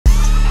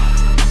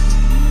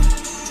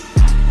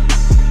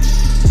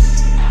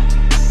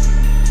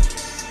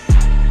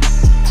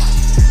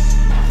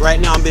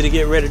now I'm going to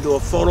get ready to do a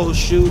photo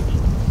shoot,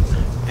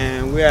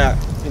 and we're out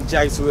in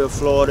Jacksonville,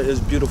 Florida. It's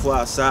beautiful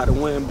outside, the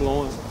wind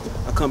blowing.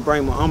 I couldn't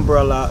bring my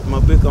umbrella out, my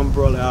big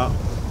umbrella out,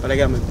 but I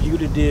got my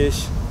beauty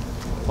dish.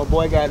 My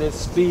boy got his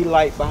speed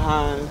light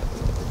behind.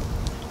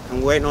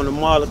 I'm waiting on the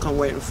model to come,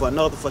 waiting for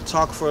another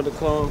photographer to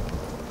come,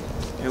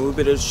 and we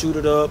better shoot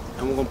it up,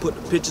 and we're gonna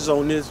put the pictures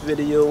on this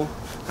video,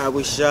 how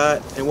we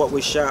shot and what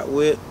we shot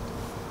with.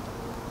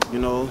 You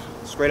know,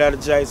 straight out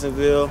of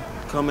Jacksonville,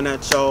 coming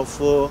at y'all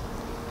for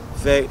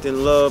faith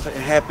and love and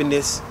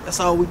happiness. That's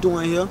all we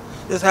doing here.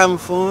 Just having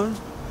fun.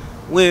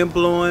 Wind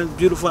blowing,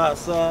 beautiful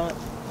outside.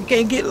 You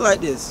can't get it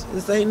like this.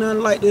 This ain't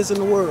nothing like this in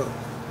the world.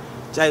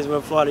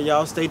 Jacksonville, Florida,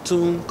 y'all stay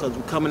tuned because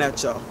we're coming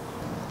at y'all.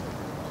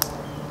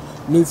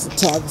 New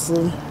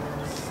photographer.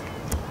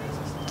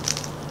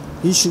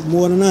 He shoot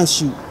more than I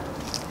shoot.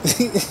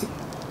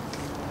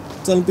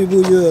 Telling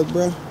people who you are,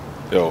 bro.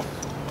 Yo,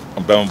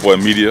 I'm Bama Boy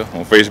Media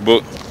on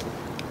Facebook.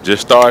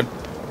 Just started,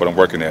 but I'm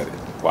working at it.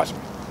 Watch me.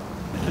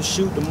 The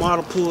shoot, the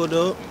model pulled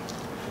up.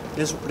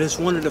 This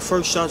one of the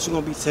first shots you're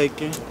gonna be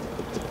taking.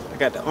 I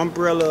got the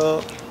umbrella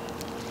up.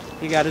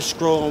 He got his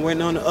scroll. I'm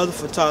waiting on the other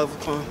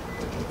photographer.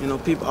 You know,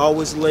 people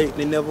always late,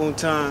 they never on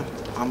time.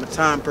 I'm a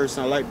time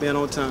person, I like being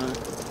on time.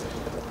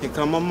 Here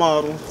come my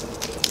model.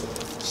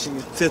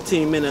 She's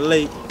 15 minutes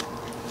late.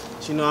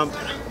 She know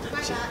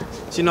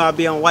I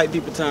be on white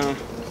people time.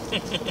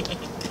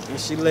 And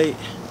she late.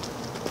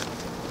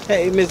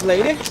 Hey, Miss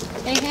Lady.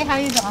 Hey, how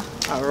you doing?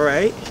 All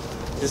right.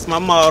 This is my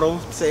model.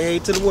 Say hey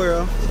to the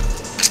world.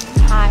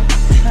 Hi.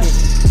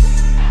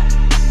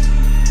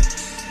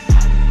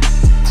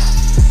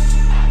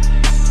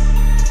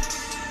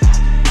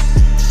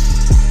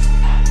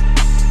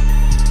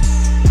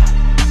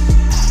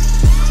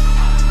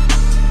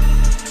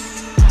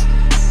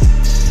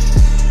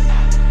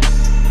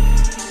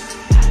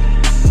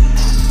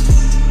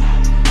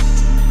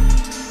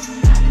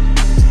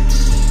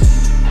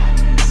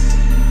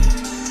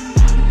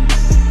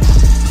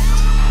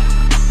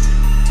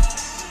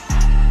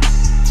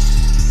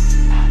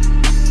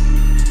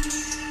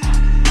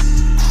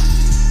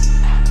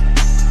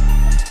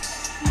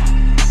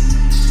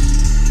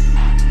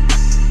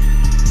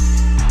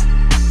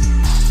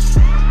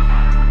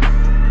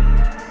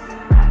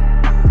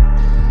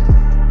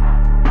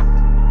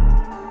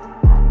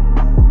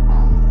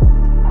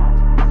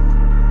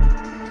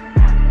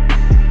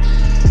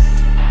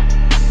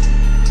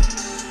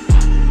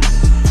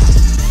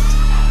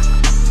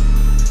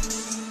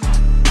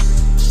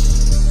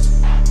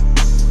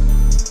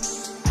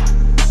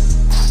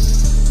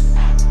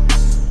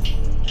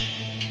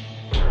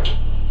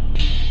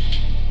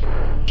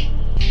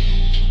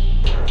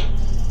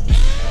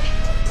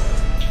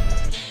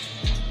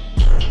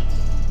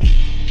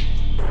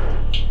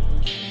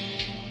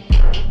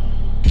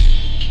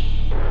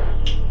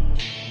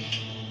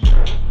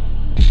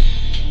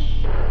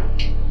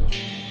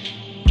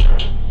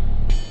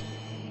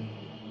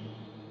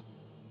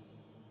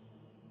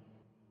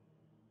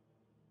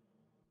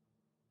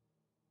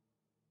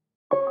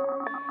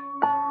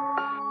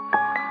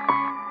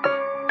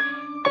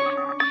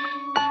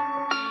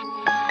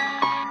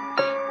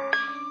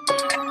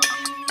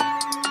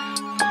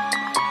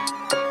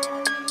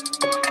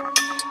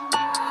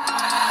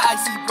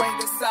 Icy bring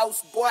the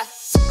sauce,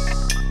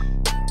 boy.